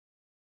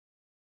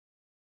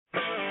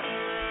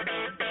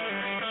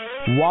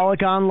Wallach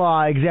on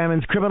Law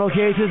examines criminal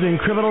cases and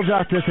criminal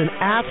justice and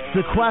asks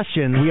the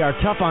question, we are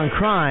tough on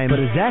crime,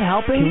 but is that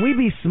helping? Can we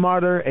be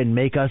smarter and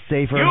make us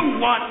safer? You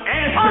want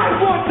answers!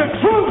 I want the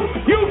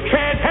truth! You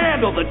can't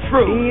handle the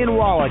truth! Ian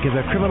Wallach is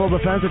a criminal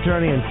defense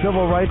attorney and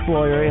civil rights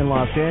lawyer in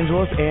Los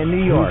Angeles and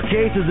New York.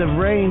 His cases have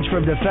ranged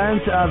from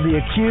defense of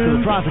the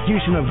accused to the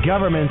prosecution of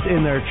governments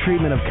in their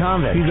treatment of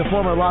convicts. He's a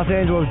former Los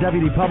Angeles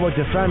deputy public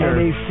defender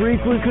and a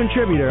frequent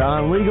contributor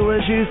on legal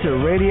issues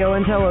to radio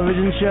and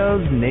television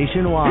shows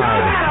nationwide.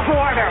 You're out of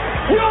order!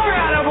 You're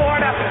out of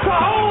order! The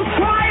whole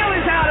trial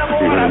is out of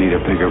order! You're going to need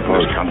a bigger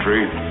vote. This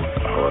country,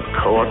 our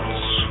courts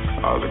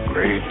are the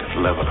great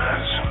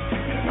levelers.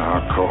 In our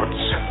courts,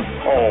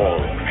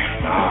 all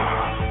men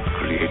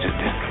are created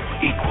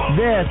equal.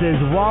 This is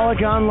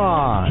Wallach on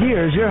Law.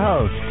 Here's your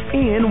host,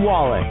 Ian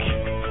Wallach.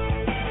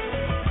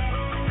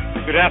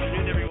 Good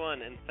afternoon,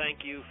 everyone, and thank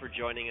you for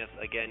joining us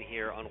again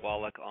here on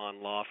Wallach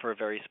on Law for a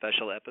very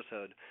special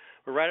episode.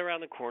 We're right around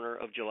the corner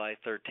of July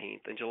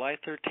 13th, and July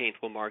 13th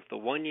will mark the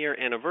one-year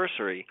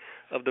anniversary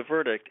of the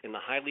verdict in the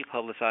highly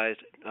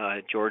publicized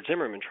George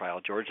Zimmerman trial.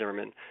 George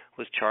Zimmerman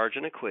was charged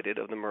and acquitted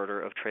of the murder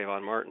of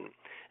Trayvon Martin.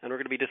 And we're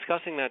going to be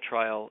discussing that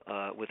trial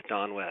with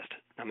Don West.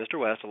 Now, Mr.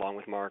 West, along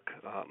with Mark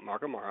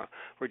Amara,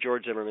 were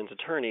George Zimmerman's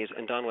attorneys,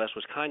 and Don West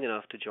was kind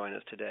enough to join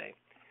us today.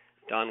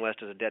 Don West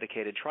is a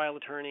dedicated trial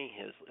attorney.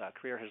 His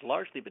career has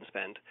largely been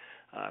spent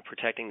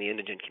protecting the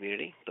indigent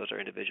community. Those are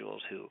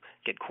individuals who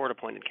get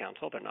court-appointed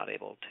counsel. They're not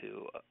able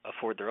to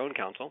afford their own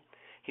counsel.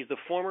 He's the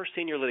former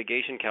Senior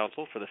Litigation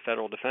Counsel for the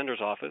Federal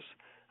Defender's Office,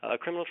 a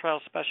criminal trial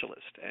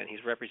specialist, and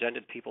he's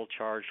represented people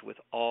charged with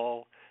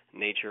all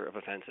nature of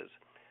offenses.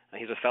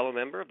 He's a fellow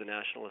member of the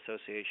National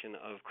Association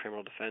of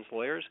Criminal Defense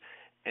Lawyers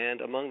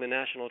and among the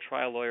National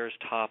Trial Lawyers'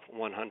 top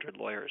 100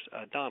 lawyers.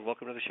 Don,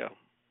 welcome to the show.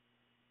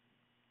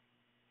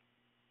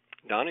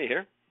 Don, are you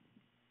here?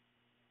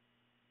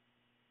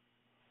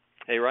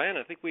 Hey, Ryan,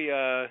 I think we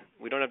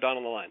don't have Don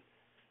on the line.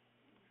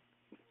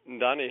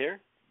 Don, are you here?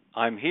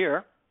 I'm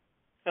here.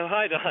 Oh,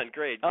 hi, Don.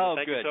 Great. Oh,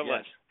 Thank good. you so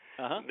much.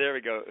 Uh-huh. There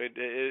we go.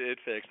 It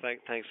fixed.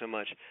 Thanks so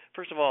much.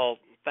 First of all,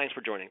 thanks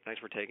for joining. Thanks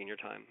for taking your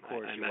time. Of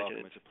course, you're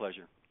welcome. It's a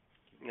pleasure.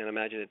 And I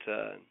imagine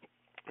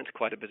it's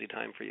quite a busy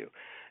time for you.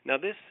 Now,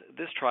 this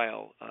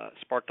trial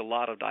sparked a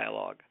lot of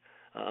dialogue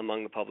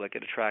among the public.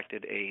 It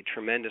attracted a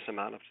tremendous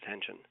amount of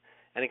attention.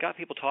 And it got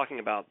people talking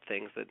about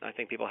things that I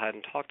think people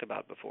hadn't talked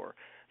about before,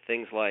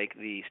 things like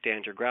the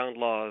stand your ground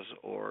laws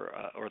or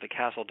the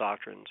castle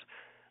doctrines.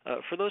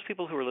 For those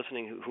people who are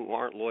listening who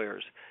aren't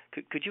lawyers,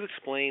 could you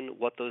explain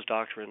what those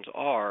doctrines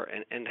are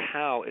and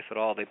how, if at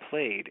all, they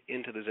played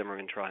into the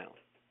Zimmerman trial?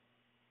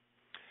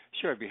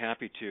 Sure, I'd be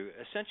happy to.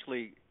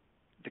 Essentially,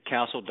 the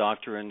castle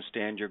doctrine,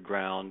 stand your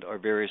ground, are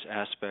various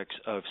aspects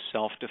of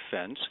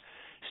self-defense.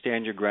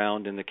 Stand your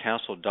ground and the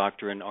castle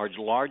doctrine are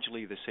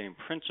largely the same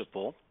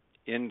principle,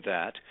 in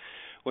that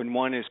when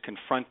one is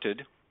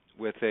confronted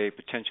with a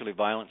potentially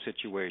violent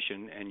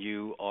situation and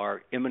you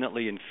are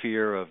imminently in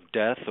fear of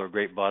death or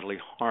great bodily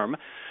harm,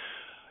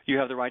 you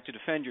have the right to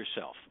defend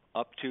yourself,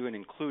 up to and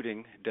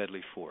including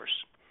deadly force.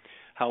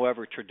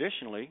 However,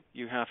 traditionally,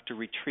 you have to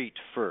retreat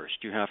first.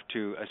 You have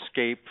to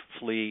escape,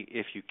 flee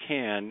if you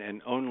can,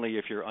 and only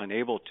if you're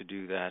unable to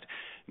do that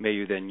may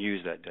you then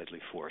use that deadly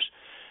force.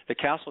 The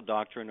castle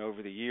doctrine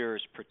over the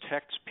years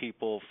protects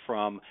people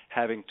from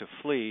having to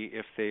flee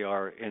if they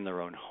are in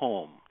their own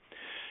home.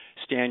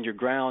 Stand your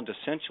ground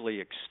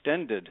essentially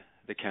extended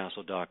the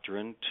castle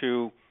doctrine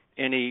to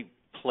any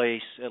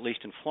place, at least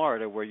in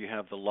Florida, where you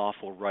have the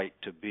lawful right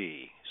to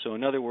be. So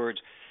in other words,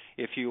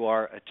 if you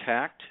are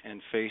attacked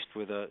and faced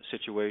with a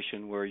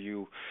situation where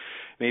you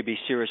may be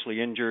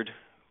seriously injured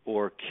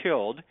or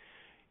killed,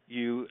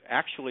 you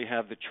actually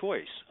have the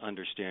choice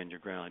under Stand Your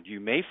Ground. You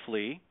may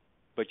flee,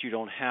 but you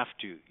don't have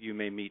to. You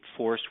may meet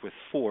force with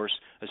force,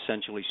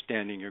 essentially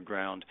standing your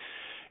ground.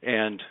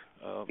 And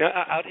now,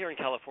 out here in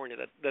California,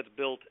 that's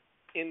built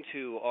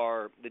into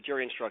the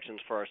jury instructions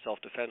for our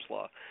self-defense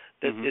law.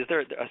 Is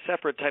there a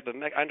separate type of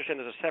I understand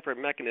there's a separate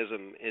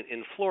mechanism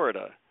in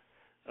Florida,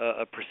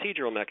 a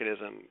procedural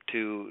mechanism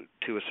to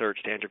assert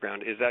stand your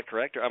ground. Is that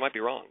correct? Or I might be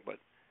wrong, but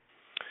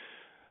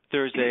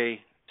there's a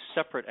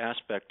separate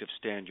aspect of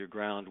stand your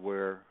ground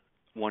where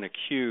one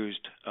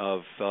accused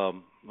of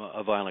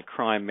a violent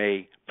crime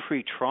may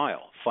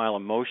pre-trial file a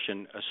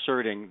motion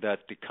asserting that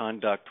the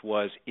conduct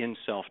was in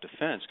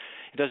self-defense.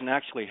 It doesn't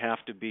actually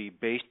have to be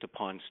based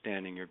upon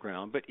standing your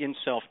ground, but in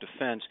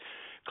self-defense,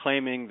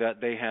 claiming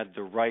that they had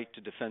the right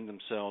to defend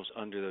themselves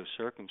under those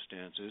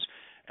circumstances.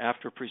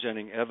 After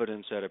presenting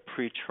evidence at a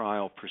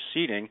pre-trial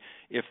proceeding,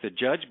 if the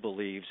judge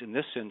believes in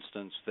this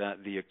instance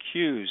that the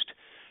accused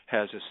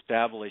has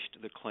established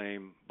the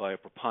claim by a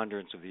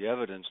preponderance of the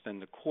evidence, then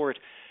the court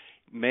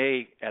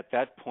may at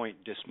that point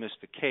dismiss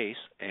the case.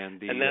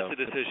 And that's a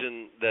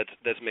decision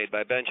that's made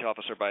by a bench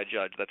officer, by a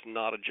judge. That's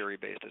not a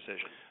jury-based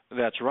decision.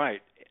 That's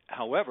right.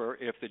 However,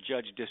 if the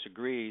judge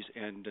disagrees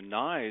and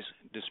denies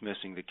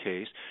dismissing the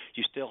case,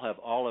 you still have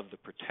all of the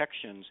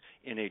protections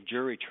in a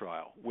jury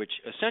trial, which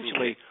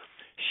essentially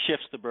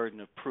shifts the burden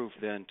of proof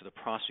then to the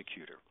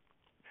prosecutor.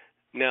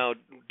 Now,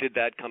 did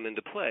that come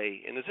into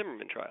play in the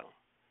Zimmerman trial?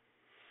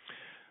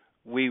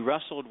 We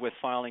wrestled with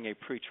filing a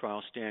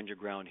pretrial stand your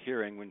ground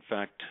hearing. We, in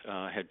fact,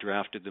 had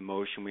drafted the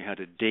motion. We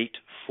had a date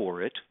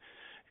for it,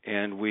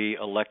 and we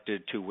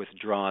elected to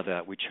withdraw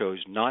that. We chose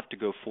not to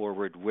go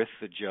forward with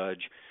the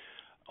judge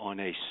on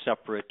a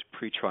separate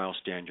pretrial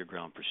stand your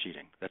ground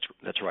proceeding.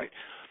 That's right.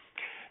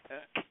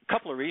 A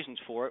couple of reasons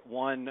for it.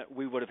 One,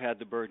 we would have had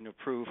the burden of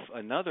proof.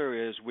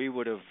 Another is we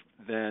would have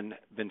then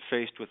been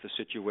faced with the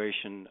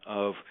situation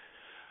of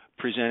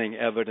presenting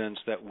evidence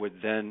that would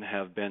then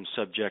have been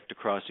subject to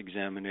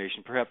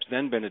cross-examination, perhaps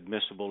then been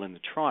admissible in the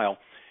trial,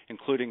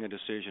 including a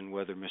decision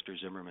whether Mr.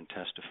 Zimmerman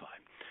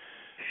testified.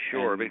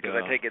 Sure, because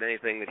I take it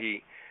anything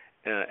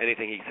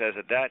he says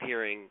at that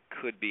hearing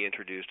could be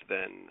introduced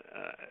then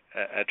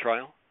at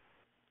trial?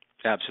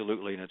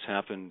 Absolutely, and it's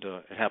happened.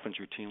 It happens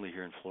routinely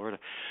here in Florida.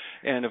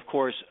 And of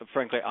course,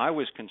 frankly, I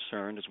was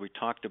concerned as we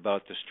talked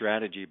about the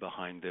strategy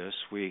behind this.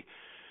 We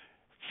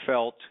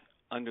felt,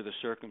 under the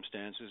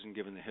circumstances and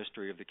given the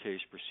history of the case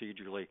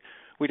procedurally,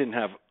 we didn't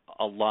have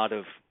a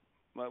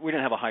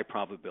high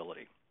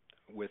probability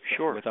with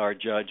our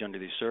judge under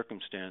these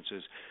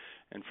circumstances.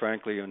 And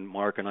frankly, and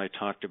Mark and I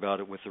talked about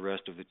it with the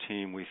rest of the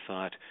team, we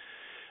thought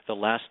the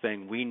last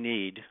thing we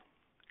need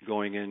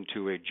going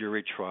into a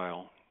jury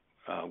trial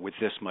with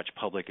this much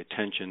public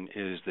attention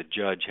is the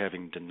judge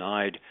having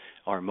denied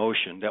our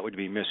motion. That would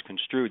be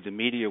misconstrued. The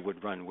media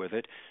would run with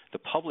it. The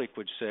public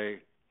would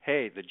say,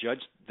 hey, the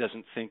judge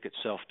doesn't think it's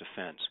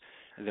self-defense.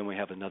 And then we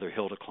have another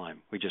hill to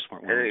climb. We just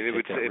weren't willing to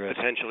take that risk. It would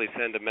potentially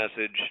send a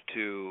message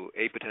to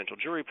a potential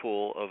jury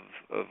pool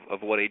of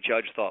what a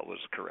judge thought was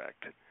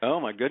correct. Oh,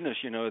 my goodness.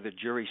 The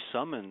jury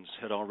summons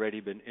had already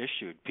been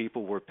issued.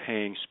 People were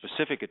paying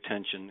specific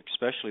attention,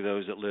 especially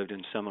those that lived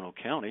in Seminole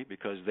County,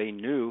 because they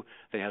knew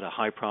they had a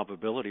high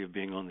probability of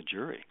being on the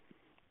jury.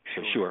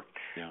 So sure.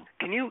 Yeah.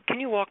 Can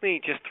you walk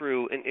me just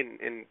through,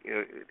 in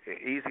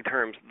easy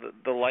terms,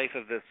 the life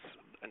of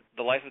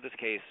this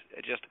case,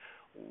 just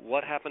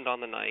what happened on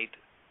the night,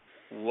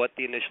 what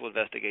the initial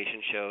investigation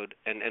showed,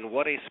 and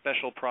what a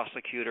special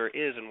prosecutor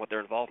is and what their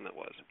involvement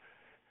was?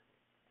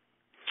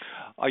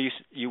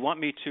 You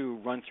want me to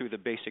run through the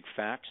basic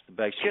facts?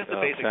 Just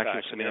the basic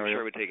facts. I mean, I'm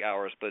sure it would take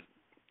hours, but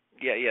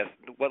yes.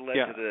 What led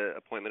to the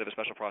appointment of a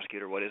special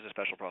prosecutor? What is a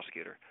special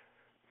prosecutor?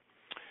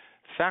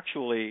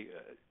 Factually,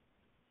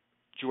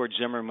 George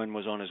Zimmerman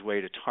was on his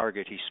way to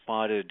Target. He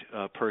spotted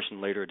a person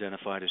later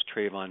identified as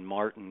Trayvon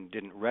Martin,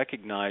 didn't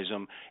recognize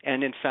him,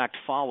 and in fact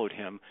followed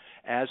him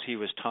as he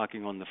was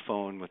talking on the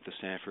phone with the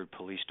Sanford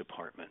Police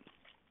Department.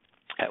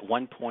 At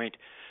one point,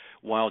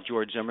 while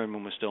George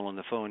Zimmerman was still on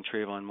the phone,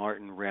 Trayvon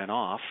Martin ran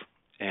off,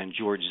 and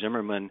George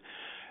Zimmerman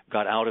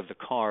got out of the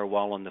car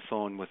while on the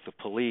phone with the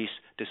police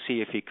to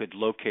see if he could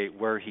locate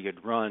where he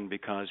had run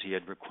because he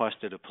had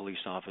requested a police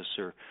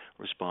officer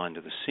respond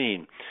to the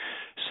scene.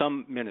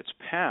 Some minutes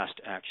passed,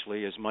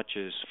 actually, as much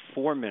as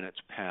 4 minutes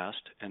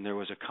passed, and there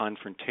was a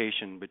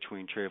confrontation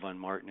between Trayvon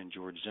Martin and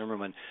George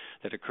Zimmerman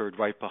that occurred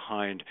right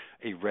behind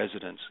a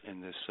residence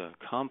in this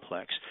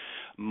complex.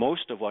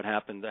 Most of what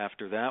happened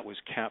after that was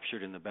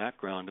captured in the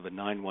background of a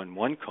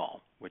 911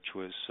 call, which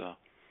was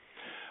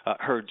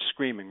heard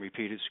screaming,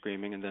 repeated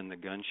screaming, and then the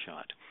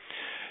gunshot.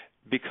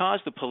 Because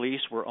the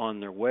police were on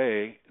their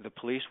way, the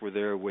police were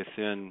there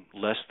within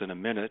less than a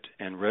minute,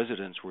 and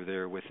residents were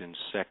there within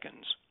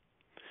seconds.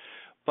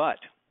 But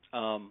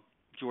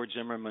George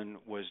Zimmerman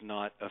was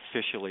not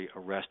officially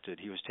arrested.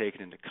 He was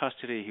taken into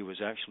custody. He was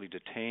actually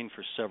detained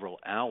for several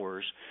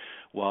hours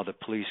while the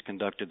police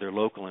conducted their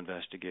local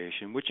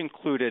investigation, which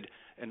included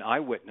an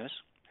eyewitness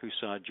who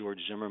saw George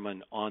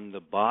Zimmerman on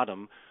the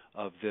bottom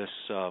of this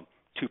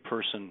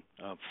two-person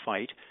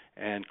fight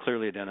and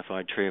clearly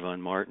identified Trayvon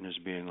Martin as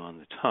being on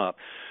the top.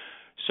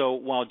 So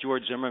while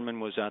George Zimmerman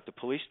was at the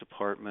police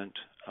department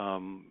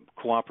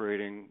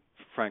cooperating,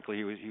 frankly,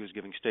 he was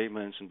giving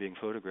statements and being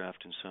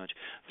photographed and such,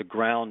 the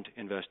ground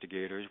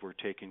investigators were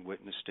taking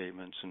witness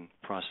statements and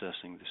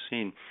processing the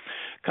scene.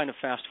 Kind of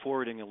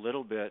fast-forwarding a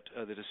little bit,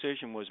 the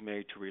decision was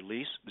made to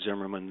release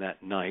Zimmerman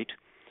that night,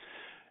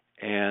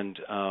 and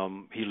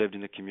he lived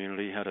in the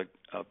community, had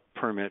a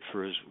permit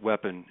for his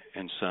weapon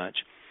and such.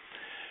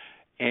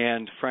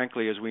 And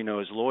frankly, as we know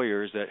as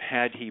lawyers, that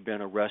had he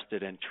been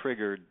arrested and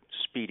triggered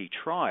speedy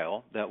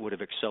trial, that would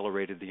have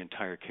accelerated the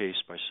entire case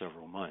by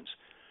several months.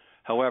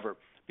 However,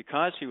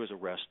 because he was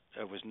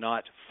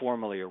not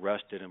formally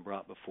arrested and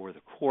brought before the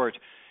court,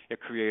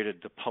 it created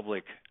the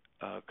public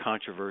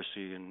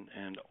controversy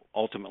and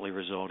ultimately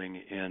resulting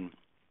in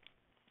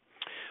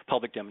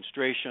public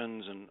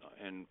demonstrations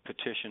and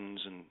petitions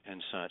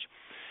and such.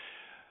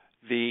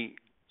 The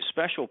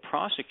special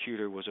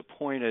prosecutor was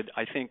appointed,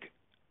 I think,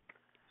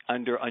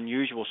 under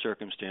unusual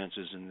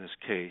circumstances in this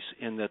case,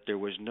 in that there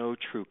was no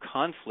true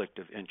conflict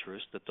of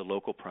interest that the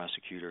local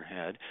prosecutor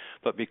had,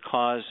 but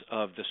because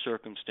of the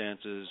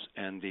circumstances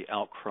and the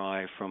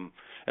outcry from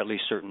at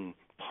least certain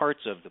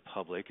parts of the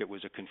public, it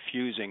was a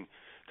confusing,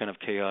 kind of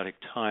chaotic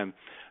time.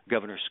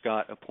 Governor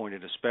Scott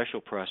appointed a special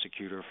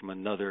prosecutor from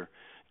another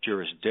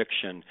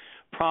jurisdiction,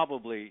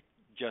 probably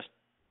just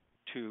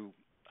to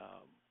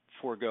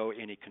forego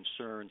any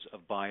concerns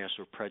of bias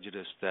or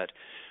prejudice that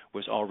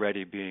was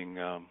already being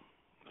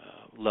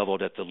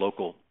leveled at the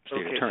local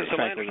state attorney. So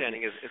my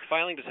understanding is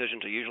filing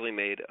decisions are usually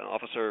made. An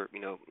officer,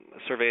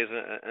 surveys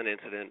an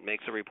incident,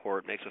 makes a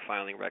report, makes a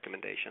filing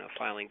recommendation. A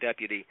filing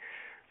deputy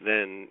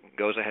then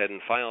goes ahead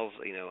and files,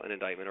 an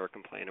indictment or a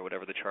complaint or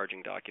whatever the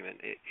charging document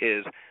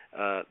is.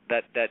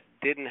 That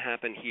didn't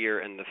happen here,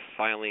 and the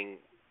filing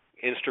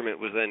instrument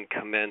was then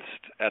commenced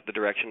at the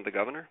direction of the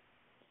governor?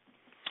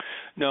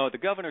 No, the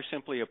governor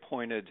simply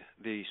appointed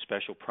the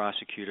special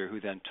prosecutor who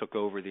then took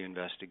over the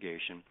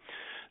investigation.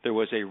 There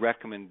was a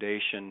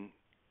recommendation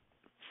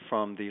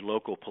from the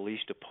local police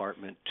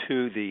department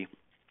to the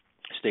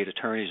state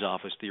attorney's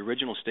office. The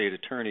original state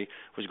attorney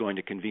was going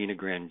to convene a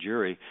grand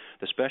jury.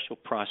 The special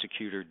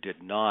prosecutor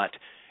did not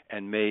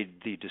and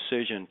made the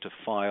decision to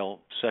file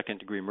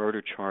second-degree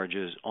murder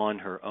charges on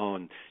her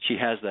own. She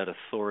has that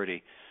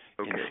authority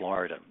in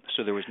Florida,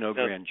 so there was no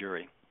grand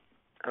jury.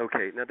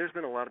 Okay. Now, there's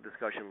been a lot of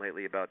discussion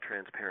lately about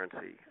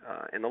transparency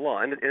in the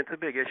law, and it's a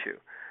big issue.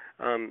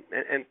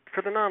 And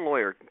for the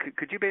non-lawyer,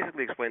 could you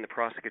basically explain the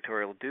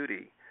prosecutorial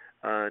duty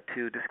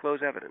to disclose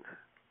evidence?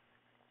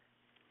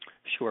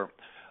 Sure.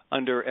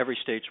 Under every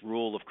state's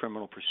rule of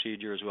criminal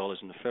procedure, as well as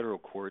in the federal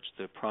courts,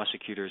 the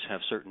prosecutors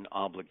have certain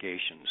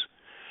obligations.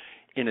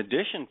 In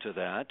addition to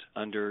that,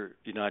 under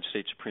United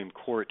States Supreme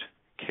Court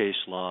case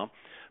law,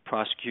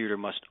 prosecutor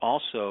must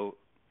also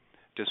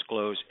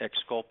disclose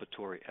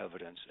exculpatory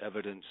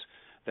evidence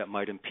that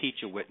might impeach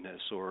a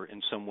witness or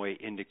in some way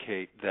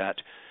indicate that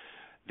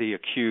the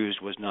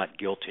accused was not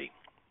guilty.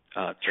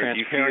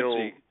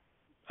 Transparency.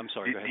 I'm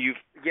sorry. Go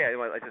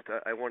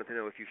ahead. I wanted to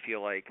know if you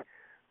feel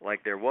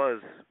like there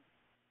was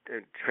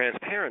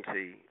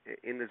transparency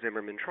in the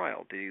Zimmerman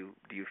trial. Do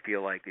you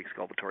feel like the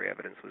exculpatory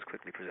evidence was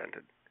quickly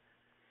presented?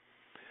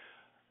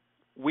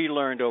 We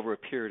learned over a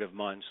period of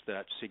months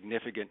that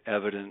significant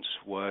evidence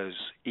was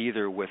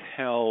either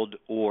withheld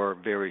or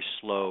very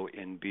slow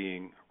in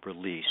being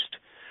released.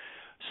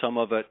 Some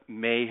of it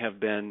may have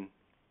been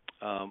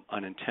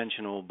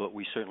unintentional, but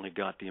we certainly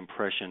got the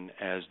impression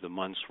as the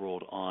months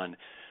rolled on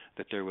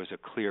that there was a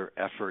clear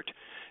effort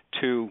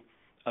to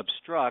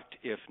obstruct,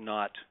 if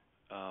not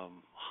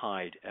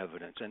hide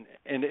evidence.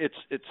 And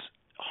it's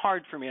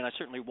hard for me, and I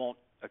certainly won't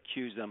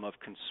accuse them of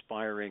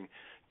conspiring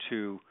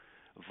to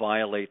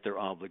violate their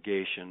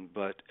obligation,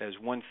 but as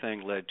one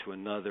thing led to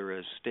another,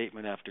 as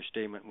statement after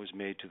statement was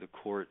made to the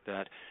court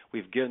that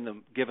we've given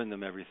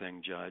them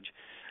everything, Judge,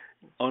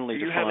 only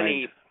to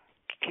find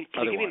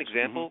Can you give me an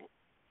example?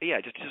 Mm-hmm. Yeah,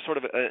 just sort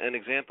of an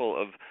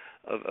example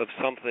of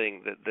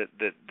something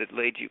that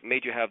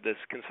made you have this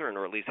concern,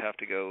 or at least have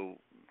to go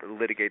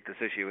litigate this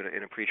issue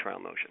in a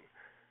pretrial motion.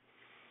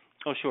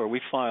 Oh, sure. We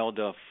filed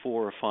 4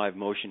 or 5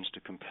 motions to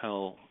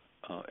compel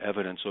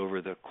evidence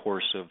over the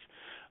course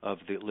of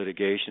the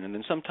litigation. And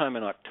then sometime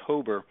in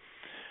October,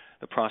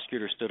 the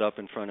prosecutor stood up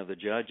in front of the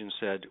judge and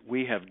said,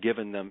 we have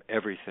given them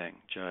everything,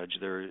 Judge.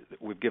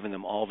 We've given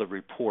them all the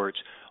reports,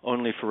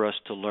 only for us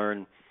to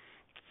learn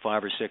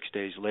 5 or 6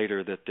 days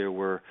later that there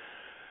were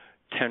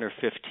 10 or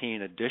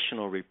 15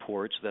 additional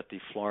reports that the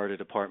Florida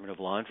Department of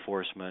Law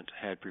Enforcement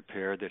had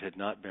prepared that had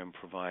not been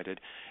provided.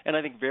 And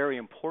I think very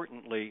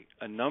importantly,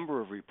 a number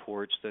of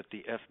reports that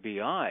the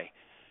FBI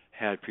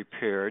had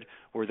prepared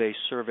where they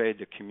surveyed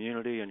the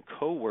community and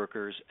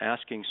co-workers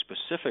asking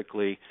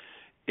specifically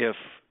if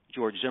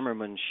George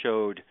Zimmerman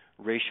showed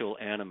racial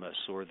animus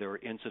or there were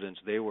incidents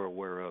they were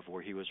aware of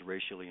where he was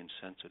racially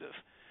insensitive.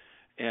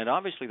 And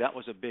obviously that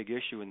was a big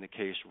issue in the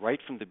case right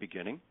from the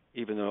beginning,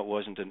 even though it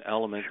wasn't an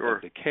element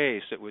of the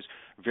case. It was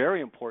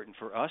very important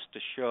for us to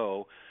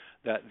show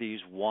that these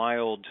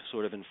wild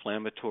sort of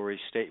inflammatory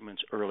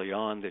statements early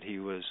on that he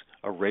was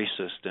a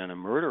racist and a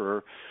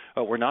murderer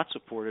were not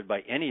supported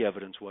by any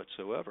evidence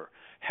whatsoever.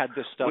 Had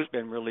this stuff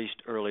been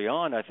released early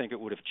on, I think it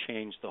would have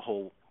changed the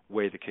whole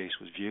way the case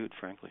was viewed,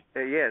 frankly.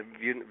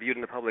 Viewed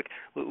in the public.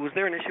 Was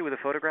there an issue with a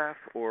photograph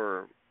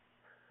or...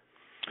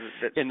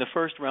 In the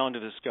first round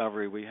of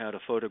discovery, we had a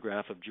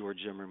photograph of George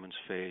Zimmerman's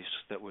face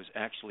that was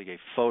actually a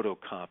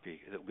photocopy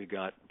that we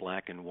got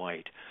black and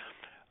white.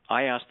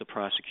 I asked the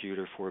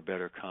prosecutor for a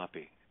better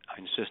copy. I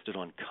insisted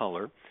on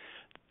color.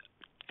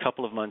 A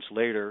couple of months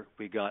later,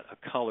 we got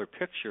a color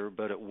picture,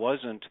 but it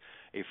wasn't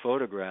a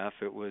photograph.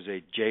 It was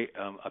a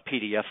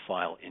PDF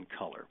file in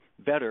color.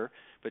 Better,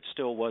 but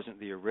still wasn't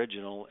the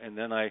original. And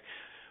then I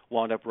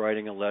wound up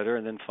writing a letter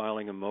and then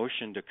filing a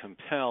motion to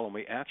compel, and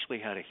we actually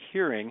had a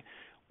hearing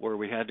where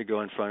we had to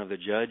go in front of the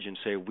judge and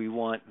say, we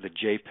want the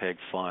JPEG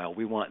file.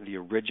 We want the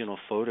original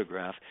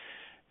photograph.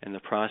 And the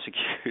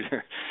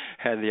prosecutor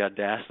had the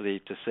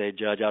audacity to say,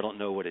 Judge, I don't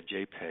know what a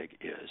JPEG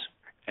is.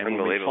 And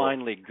when we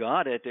finally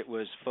got it, it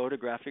was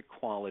photographic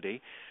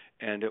quality,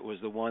 and it was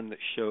the one that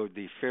showed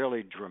the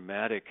fairly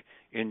dramatic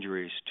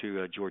injuries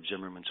to George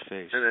Zimmerman's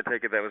face. And I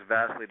take it that was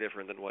vastly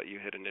different than what you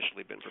had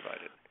initially been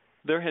provided.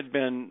 There had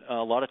been a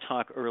lot of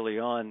talk early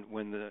on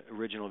when the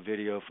original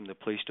video from the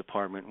police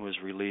department was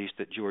released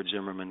that George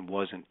Zimmerman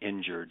wasn't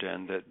injured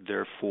and that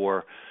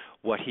therefore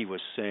what he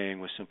was saying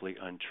was simply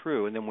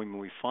untrue. And then when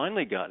we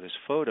finally got this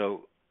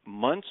photo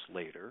months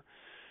later,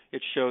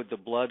 it showed the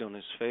blood on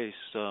his face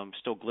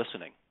still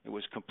glistening. It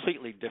was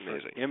completely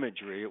different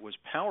imagery. It was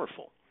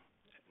powerful,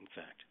 in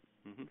fact.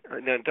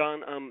 Mm-hmm. Now,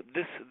 Don,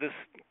 this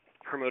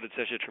promoted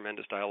such a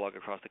tremendous dialogue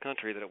across the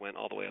country that it went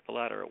all the way up the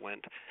ladder. It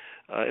went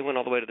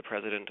all the way to the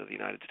President of the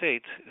United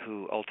States,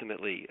 who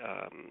ultimately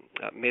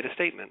made a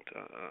statement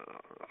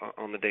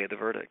on the day of the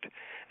verdict.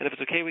 And if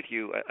it's okay with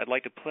you, I'd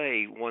like to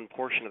play one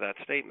portion of that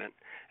statement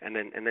and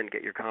then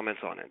get your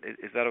comments on it.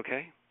 Is that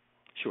okay?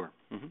 Sure.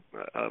 Mm-hmm.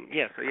 So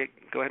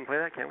go ahead and play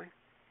that, can't we?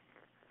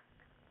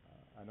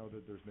 I know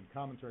that there's been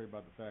commentary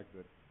about the fact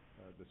that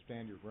the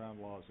stand your ground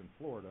laws in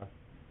Florida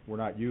were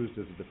not used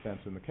as a defense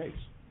in the case.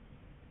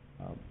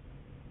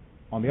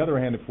 On the other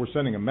hand, if we're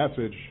sending a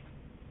message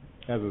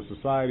as a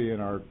society in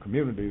our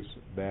communities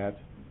that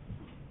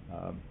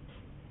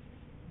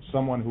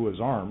someone who is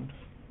armed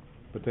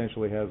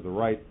potentially has the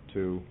right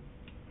to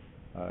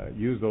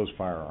use those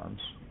firearms,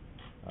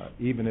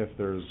 even if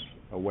there's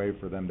a way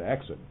for them to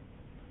exit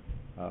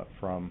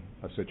from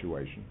a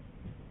situation,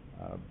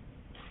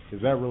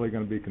 is that really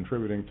going to be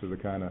contributing to the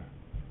kind of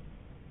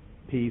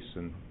peace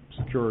and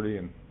security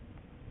and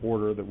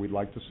order that we'd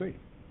like to see?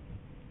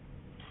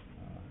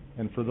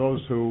 And for those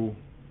who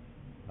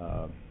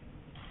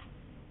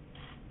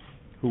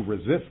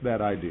resist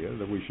that idea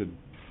that we should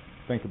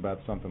think about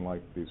something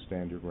like these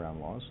stand your ground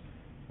laws,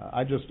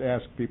 I just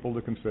ask people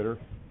to consider,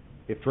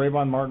 if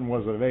Trayvon Martin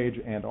was of age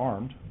and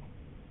armed,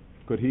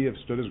 could he have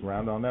stood his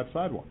ground on that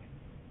sidewalk?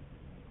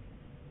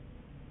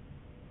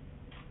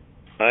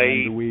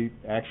 And do we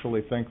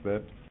actually think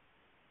that?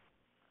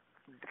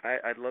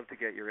 I'd love to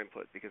get your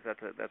input, because that's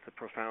a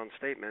profound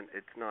statement.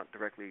 It's not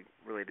directly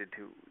related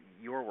to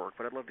your work,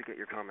 but I'd love to get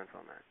your comments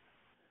on that.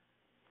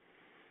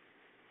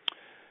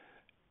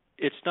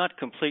 It's not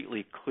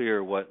completely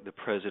clear what the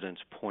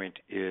President's point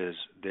is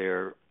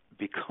there,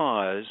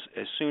 because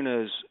as soon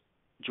as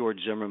George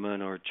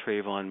Zimmerman or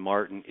Trayvon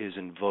Martin is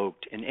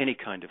invoked in any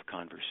kind of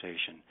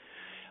conversation,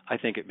 I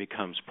think it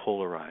becomes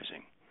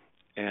polarizing.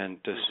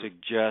 And to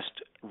suggest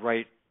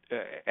right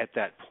at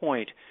that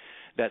point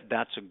that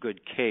that's a good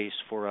case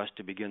for us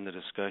to begin the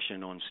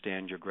discussion on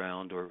stand your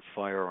ground or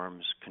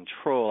firearms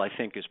control, I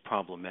think is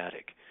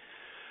problematic.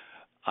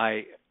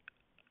 I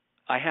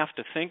have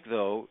to think,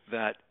 though,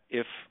 that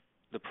if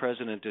the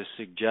President is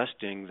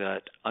suggesting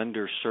that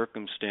under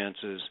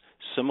circumstances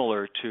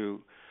similar to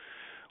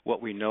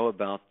what we know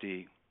about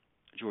the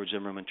George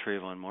Zimmerman,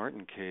 Trayvon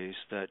Martin case,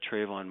 that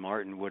Trayvon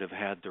Martin would have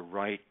had the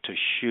right to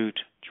shoot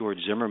George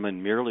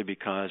Zimmerman merely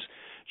because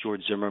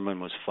George Zimmerman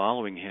was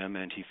following him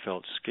and he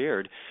felt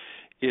scared,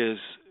 is,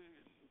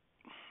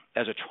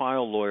 as a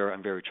trial lawyer,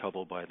 I'm very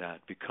troubled by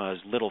that, because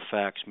little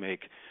facts make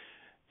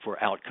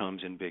for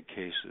outcomes in big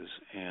cases,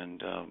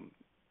 and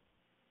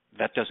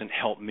that doesn't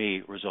help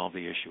me resolve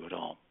the issue at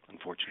all,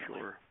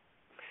 unfortunately.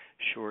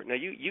 Sure. Now,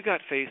 you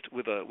got faced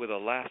with a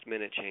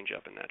last-minute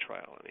change-up in that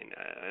trial. I mean,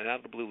 an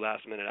out-of-the-blue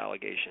last-minute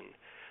allegation,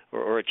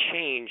 or a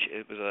change.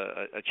 It was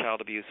a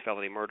child abuse,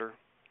 felony murder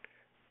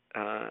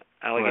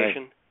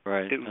allegation.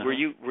 Right. Were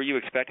you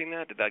expecting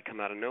that? Did that come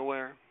out of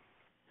nowhere?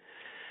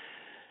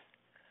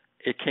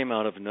 It came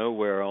out of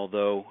nowhere,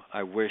 although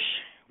I wish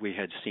we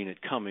had seen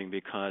it coming,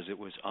 because it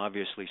was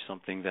obviously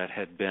something that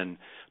had been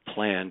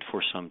planned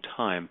for some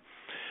time.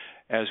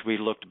 As we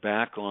looked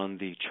back on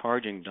the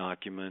charging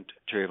document,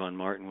 Trayvon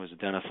Martin was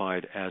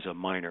identified as a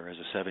minor, as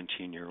a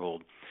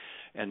 17-year-old.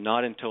 And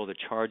not until the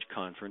charge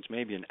conference,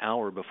 maybe an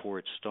hour before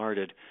it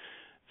started,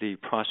 the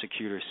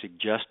prosecutor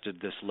suggested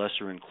this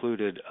lesser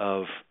included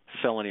of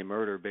felony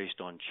murder based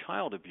on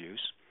child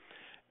abuse.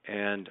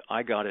 And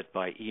I got it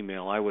by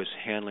email. I was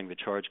handling the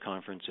charge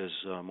conference as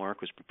Mark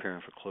was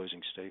preparing for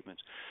closing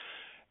statements.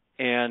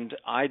 And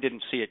I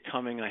didn't see it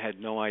coming. I had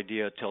no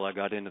idea until I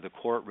got into the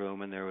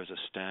courtroom, and there was a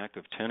stack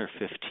of 10 or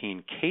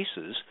 15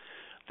 cases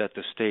that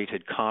the state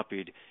had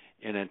copied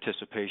in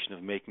anticipation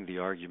of making the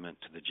argument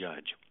to the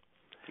judge.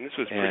 And this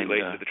was pretty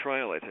late into the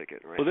trial, I take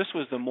it, right? Well, this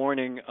was the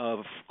morning of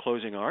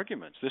closing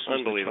arguments. This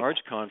was the charge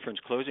conference.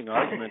 Closing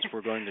arguments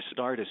were going to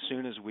start as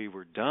soon as we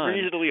were done.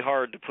 Reasonably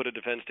hard to put a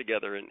defense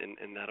together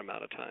in that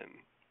amount of time.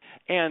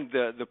 And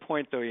the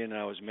point, though, Ian,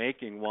 I was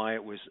making, why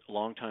it was a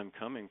long time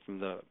coming from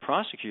the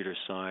prosecutor's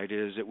side,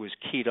 is it was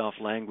keyed off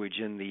language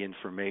in the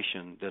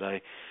information that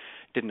I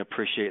didn't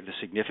appreciate the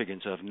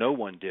significance of. No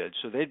one did.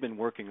 So they'd been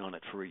working on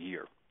it for a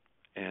year,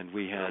 and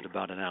we had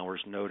about an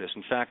hour's notice.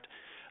 In fact,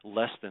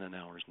 less than an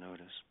hour's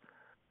notice.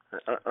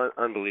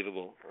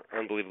 Unbelievable.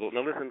 Now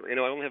listen, I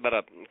only have about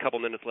a couple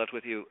minutes left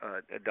with you,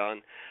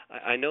 Don.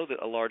 I know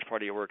that a large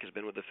part of your work has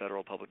been with the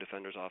Federal Public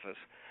Defender's Office.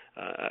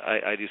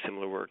 I do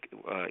similar work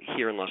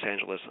here in Los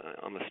Angeles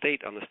on the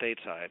state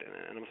side,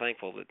 and I'm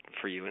thankful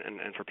for you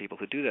and for people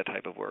who do that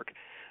type of work.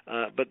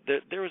 But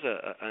there was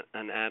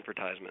an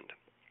advertisement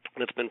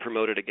that's been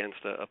promoted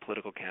against a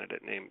political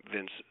candidate named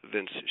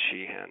Vince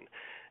Sheehan,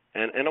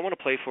 and I want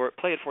to play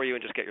it for you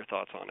and just get your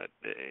thoughts on it,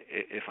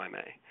 if I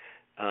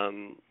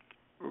may.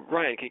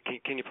 Ryan,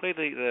 can you play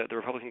the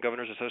Republican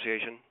Governors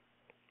Association?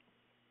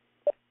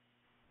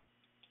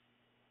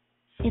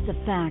 It's a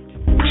fact.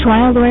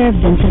 Trial lawyer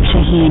Vincent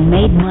Shaheen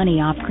made money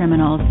off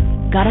criminals.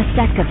 got a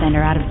sex offender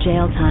out of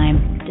jail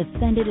time,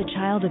 defended a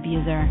child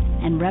abuser,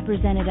 and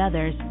represented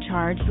others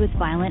charged with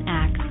violent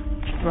acts,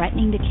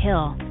 threatening to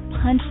kill,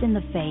 punched in the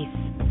face.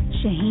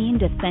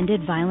 Shaheen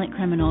defended violent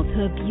criminals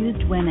who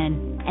abused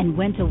women and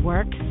went to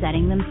work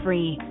setting them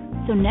free.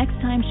 So next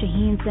time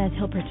Shaheen says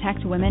he'll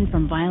protect women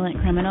from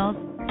violent criminals,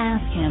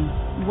 ask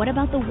him, what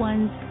about the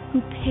ones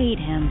who paid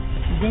him?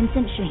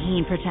 Vincent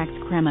Shaheen protects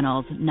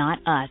criminals, not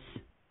us.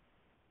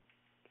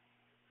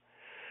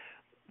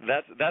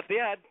 That's the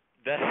ad.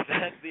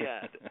 That's the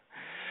ad.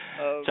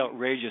 It's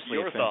outrageously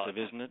offensive,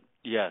 isn't it?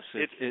 Yes.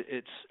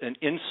 It's an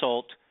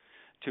insult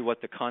to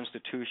what the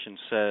Constitution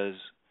says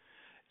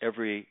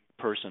every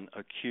person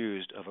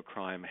accused of a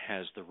crime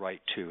has the right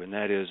to, and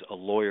that is a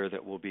lawyer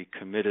that will be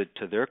committed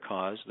to their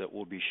cause, that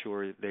will be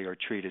sure they are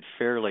treated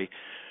fairly,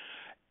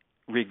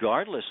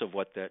 regardless of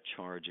what that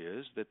charge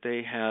is, that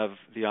they have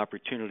the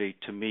opportunity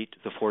to meet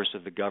the force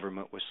of the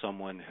government with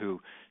someone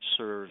who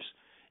serves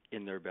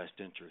in their best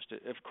interest.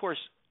 Of course,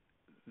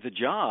 the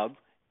job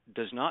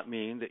does not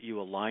mean that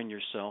you align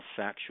yourself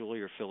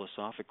factually or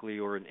philosophically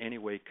or in any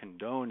way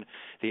condone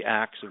the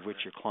acts of which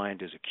your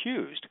client is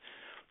accused,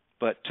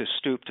 but to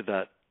stoop to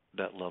that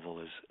level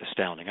is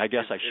astounding. I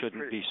guess I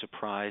shouldn't be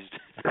surprised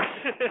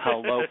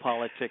how low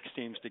politics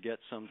seems to get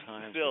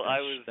sometimes. Still,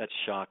 that's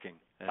shocking.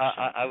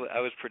 I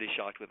was pretty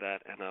shocked with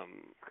that, and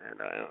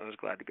I was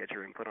glad to get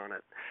your input on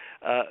it.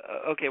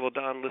 Okay, well,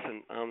 Don,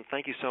 listen,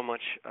 thank you so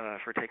much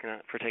for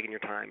taking your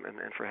time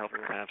and for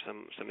helping us have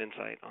some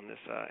insight on this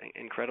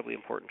incredibly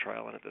important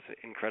trial and at this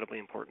incredibly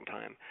important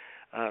time.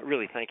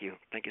 Really, thank you.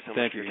 Thank you so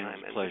much for your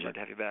time, and pleasure. glad to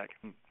have you back.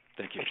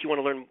 Thank you. If you want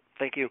to learn,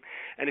 thank you.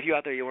 And if you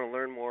out there, you want to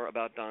learn more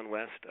about Don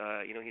West,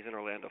 he's in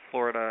Orlando,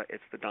 Florida.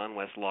 It's the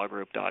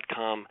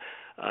DonWestLawGroup.com.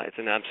 It's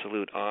an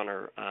absolute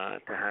honor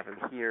to have him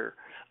here.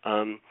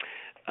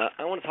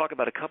 I want to talk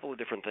about a couple of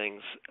different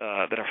things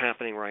that are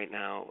happening right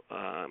now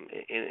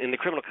in the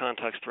criminal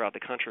context throughout the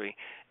country,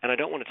 and I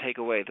don't want to take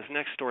away. This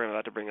next story I'm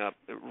about to bring up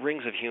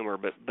rings of humor,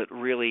 but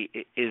really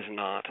it is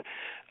not.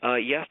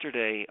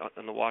 Yesterday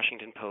on the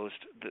Washington Post,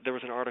 there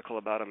was an article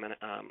about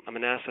a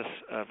Manassas,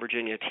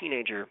 Virginia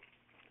teenager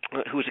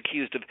who was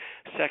accused of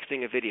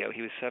sexting a video.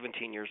 He was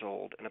 17 years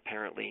old and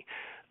apparently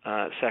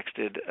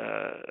sexted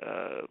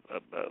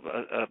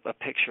a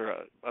picture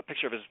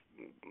of his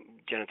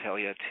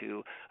genitalia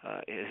to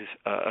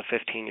a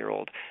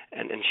 15-year-old,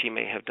 and she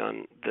may have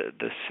done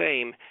the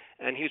same.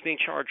 And he was being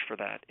charged for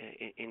that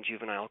in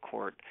juvenile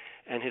court.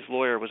 And his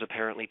lawyer was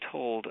apparently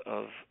told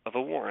of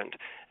a warrant.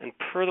 And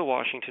per the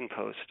Washington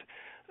Post,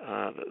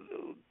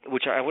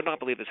 which I would not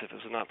believe this if it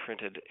was not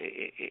printed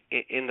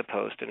in the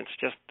Post, and it's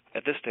just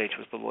at this stage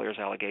was the lawyer's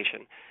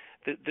allegation.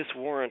 This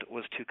warrant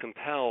was to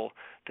compel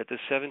that this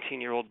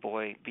 17-year-old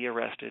boy be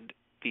arrested,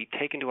 be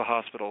taken to a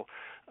hospital,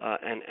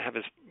 and have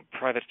his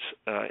privates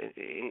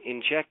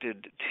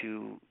injected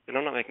to, and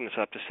I'm not making this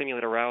up, to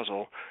simulate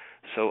arousal,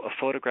 so a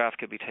photograph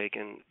could be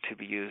taken to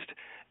be used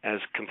as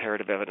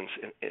comparative evidence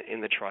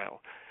in the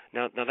trial.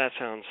 Now that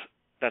sounds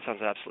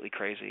absolutely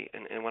crazy,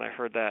 and when I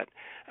heard that,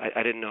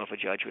 I didn't know if a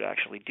judge would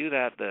actually do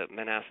that. The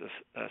Manassas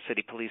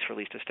City Police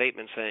released a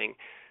statement saying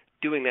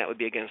doing that would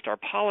be against our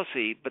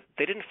policy, but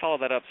they didn't follow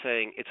that up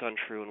saying it's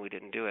untrue and we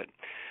didn't do it.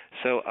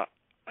 So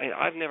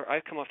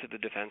I've come up to the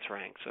defense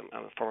ranks.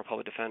 I'm a former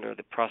public defender.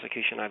 The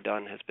prosecution I've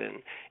done has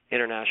been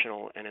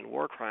international and in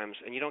war crimes,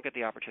 and you don't get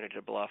the opportunity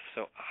to bluff.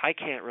 So I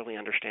can't really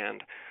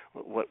understand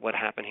what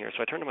happened here.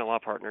 So I turned to my law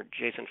partner,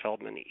 Jason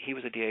Feldman. He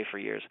was a DA for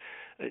years.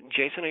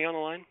 Jason, are you on the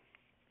line?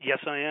 Yes,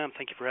 I am.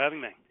 Thank you for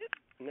having me.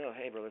 No,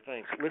 hey, brother,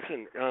 thanks.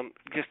 Listen,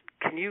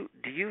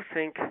 do you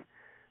think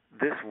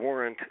this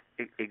warrant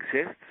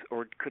exists,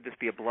 or could this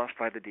be a bluff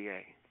by the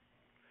DA?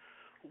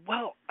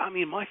 Well, I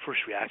mean, my first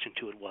reaction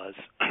to it was,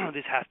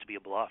 this has to be a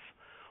bluff.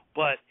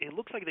 But it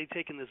looks like they've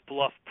taken this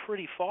bluff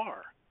pretty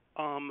far.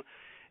 The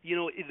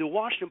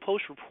Washington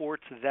Post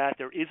reports that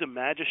there is a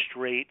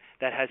magistrate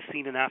that has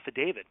seen an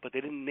affidavit, but they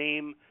didn't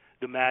name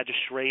the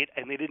magistrate,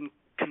 and they didn't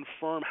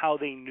confirm how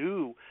they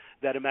knew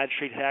that a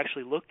magistrate had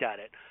actually looked at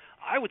it.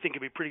 I would think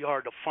it'd be pretty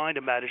hard to find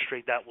a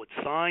magistrate that would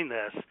sign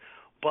this,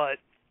 but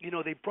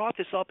they brought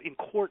this up in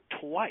court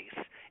twice,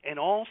 and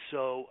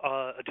also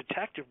a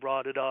detective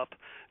brought it up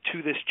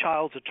to this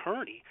child's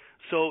attorney.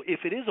 So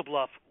if it is a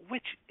bluff,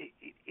 which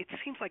it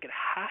seems like it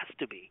has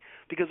to be,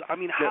 because I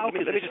mean, let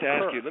me just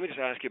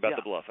ask you about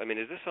the bluff. I mean,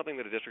 is this something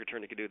that a district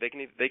attorney can do?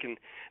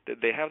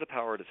 They have the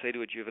power to say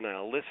to a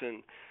juvenile,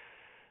 listen,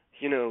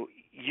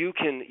 you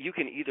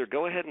can either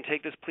go ahead and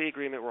take this plea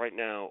agreement right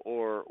now,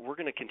 or we're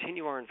going to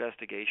continue our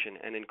investigation,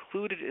 and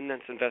included in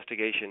this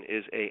investigation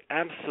is a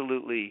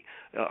absolutely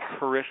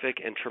horrific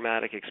and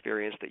traumatic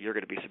experience that you're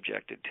going to be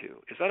subjected to.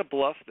 Is that a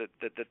bluff that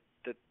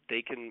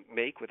they can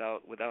make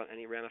without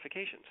any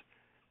ramifications?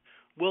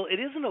 Well, it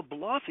isn't a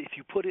bluff if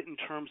you put it in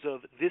terms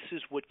of this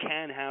is what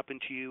can happen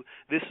to you,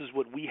 this is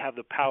what we have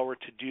the power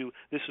to do,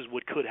 this is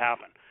what could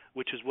happen,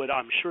 which is what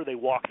I'm sure they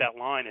walked that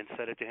line and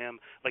said it to him,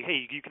 like,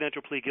 hey, you can enter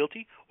plea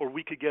guilty, or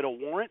we could get a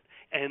warrant,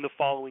 and the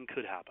following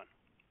could happen.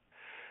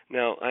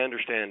 Now, I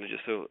understand,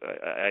 just so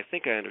I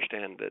think I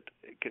understand that,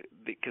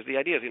 because the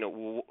idea is,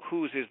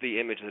 whose is the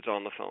image that's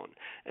on the phone?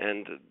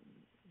 And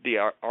the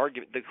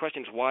argument, the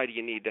question is, why do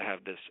you need to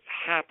have this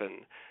happen?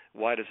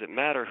 Why does it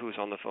matter who's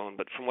on the phone?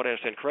 But from what I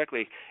understand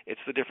correctly,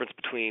 it's the difference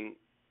between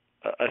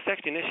a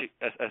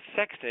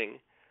sexting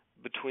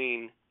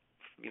between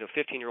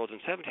 15-year-olds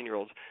and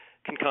 17-year-olds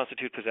can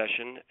constitute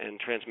possession and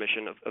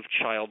transmission of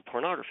child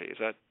pornography. Is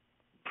that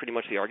pretty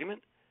much the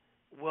argument?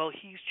 Well,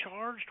 he's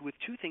charged with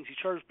two things. He's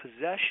charged with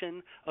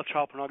possession of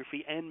child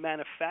pornography and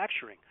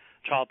manufacturing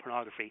child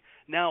pornography.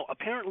 Now,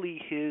 apparently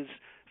his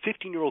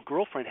 15-year-old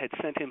girlfriend had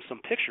sent him some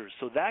pictures,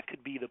 so that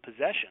could be the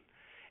possession.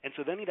 And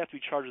so then he'd have to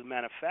be charged with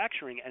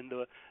manufacturing, and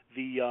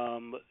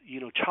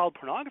the child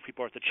pornography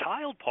part, the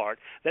child part,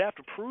 they'd have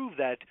to prove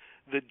that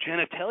the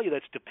genitalia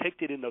that's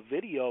depicted in the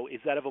video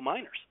is that of a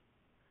minor's.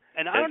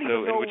 And I don't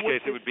even know. In which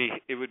case,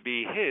 it would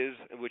be his,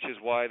 which is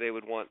why they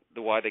would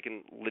why they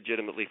can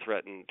legitimately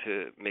threaten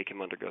to make him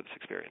undergo this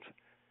experience.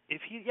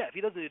 If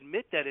he doesn't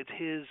admit that it's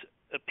his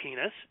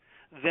penis,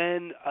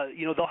 then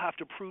they'll have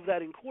to prove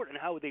that in court. And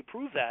how would they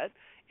prove that?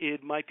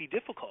 It might be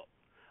difficult.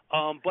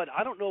 But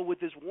I don't know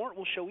what this warrant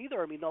will show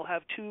either. I mean, they'll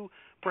have two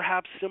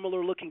perhaps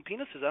similar-looking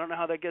penises. I don't know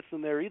how that gets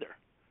them there either.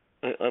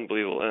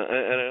 Unbelievable.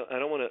 And I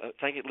don't want to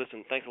thank you.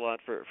 Listen, thanks a lot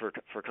for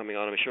coming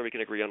on. I'm sure we can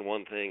agree on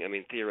one thing. I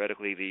mean,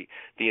 theoretically,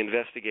 the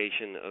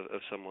investigation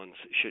of someone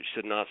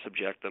should not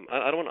subject them.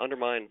 I don't want to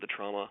undermine the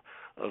trauma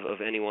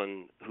of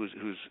anyone who's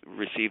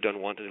received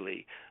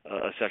unwantedly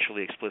a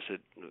sexually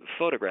explicit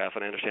photograph.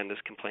 And I understand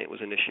this complaint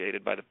was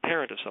initiated by the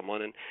parent of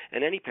someone,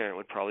 and any parent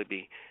would probably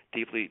be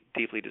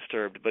deeply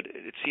disturbed. But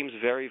it seems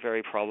very,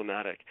 very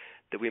problematic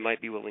that we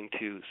might be willing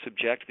to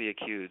subject the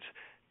accused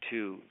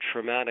to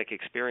traumatic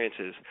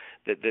experiences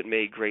that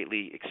may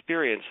greatly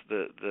exceed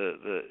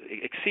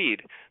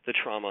the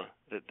trauma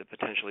that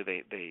potentially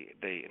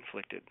they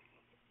inflicted.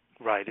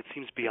 Right. It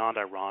seems beyond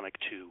ironic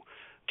to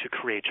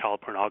create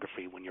child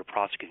pornography when you're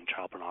prosecuting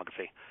child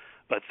pornography.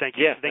 But thank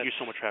you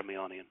so much for having me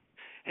on, Ian.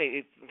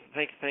 Hey,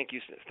 thank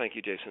you,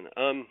 Jason.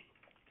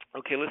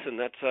 Okay, listen,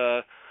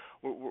 that's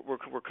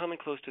we're coming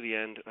close to the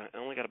end. I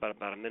only got about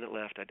a minute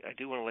left. I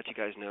do want to let you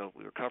guys know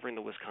we were covering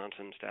the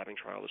Wisconsin stabbing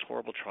trial, this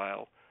horrible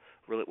trial,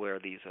 where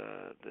these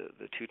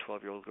the two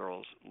 12-year-old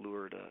girls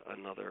lured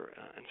another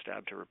and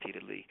stabbed her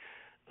repeatedly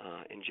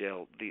in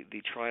jail.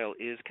 The trial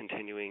is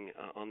continuing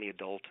on the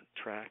adult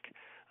track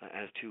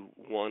as to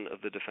one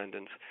of the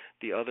defendants.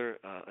 The other,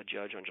 a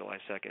judge on July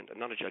 2nd,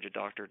 not a judge, a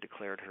doctor,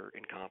 declared her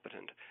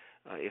incompetent.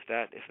 If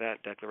that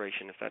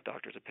declaration, if that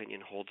doctor's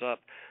opinion holds up,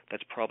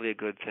 that's probably a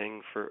good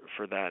thing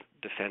for that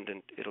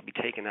defendant. It'll be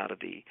taken out of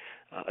the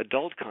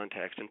adult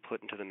context and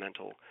put into the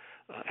mental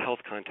health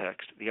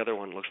context. The other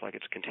one looks like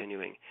it's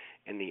continuing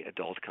in the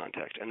adult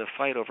context. And the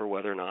fight over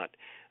whether or not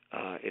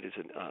it is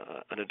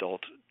an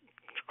adult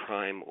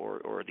crime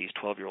or these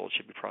 12-year-olds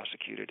should be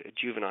prosecuted at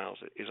juveniles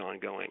is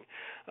ongoing.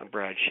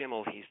 Brad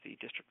Schimmel, he's the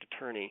district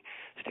attorney,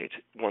 states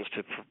wants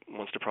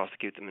to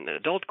prosecute them in an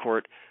adult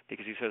court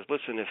because he says,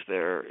 listen, if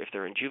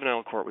they're in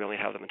juvenile court, we only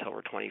have them until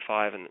we're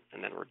 25 and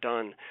then we're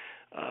done.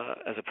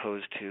 As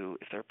opposed to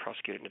if they're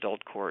prosecuted in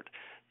adult court,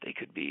 they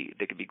could be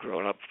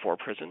grown up for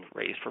prison,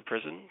 raised for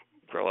prison,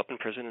 grow up in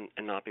prison,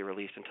 and not be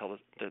released until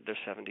they're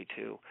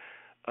 72.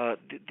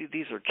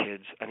 These are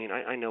kids. I mean,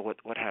 I know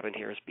what happened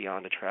here is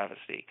beyond a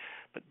travesty,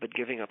 but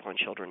giving up on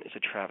children is a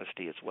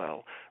travesty as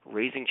well.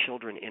 Raising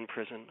children in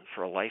prison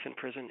for a life in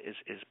prison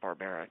is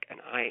barbaric,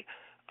 and I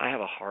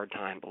have a hard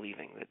time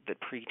believing that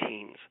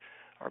preteens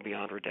are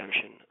beyond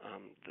redemption.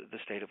 The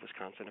state of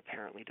Wisconsin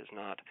apparently does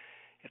not.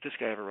 If this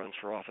guy ever runs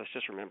for office,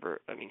 just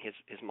remember, I mean,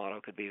 his motto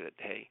could be that,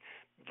 hey,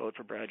 vote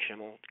for Brad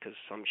Schimmel because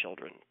some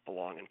children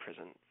belong in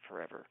prison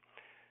forever.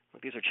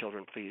 Look, these are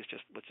children. Please,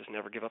 let's just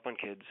never give up on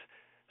kids.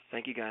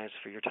 Thank you guys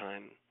for your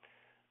time.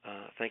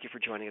 Thank you for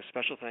joining us.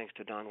 Special thanks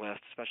to Don West.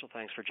 Special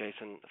thanks for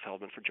Jason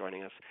Feldman for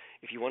joining us.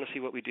 If you want to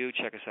see what we do,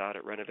 check us out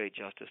at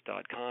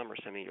renovatejustice.com or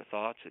send me your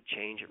thoughts at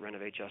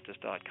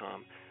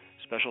change@renovatejustice.com.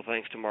 Special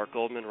thanks to Mark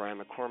Goldman, Ryan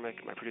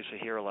McCormick, my producer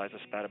here, Eliza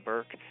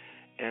Spada-Burke.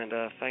 And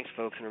thanks,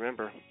 folks. And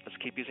remember, let's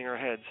keep using our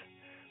heads.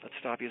 Let's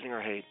stop using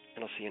our hate,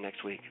 and I'll see you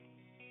next week.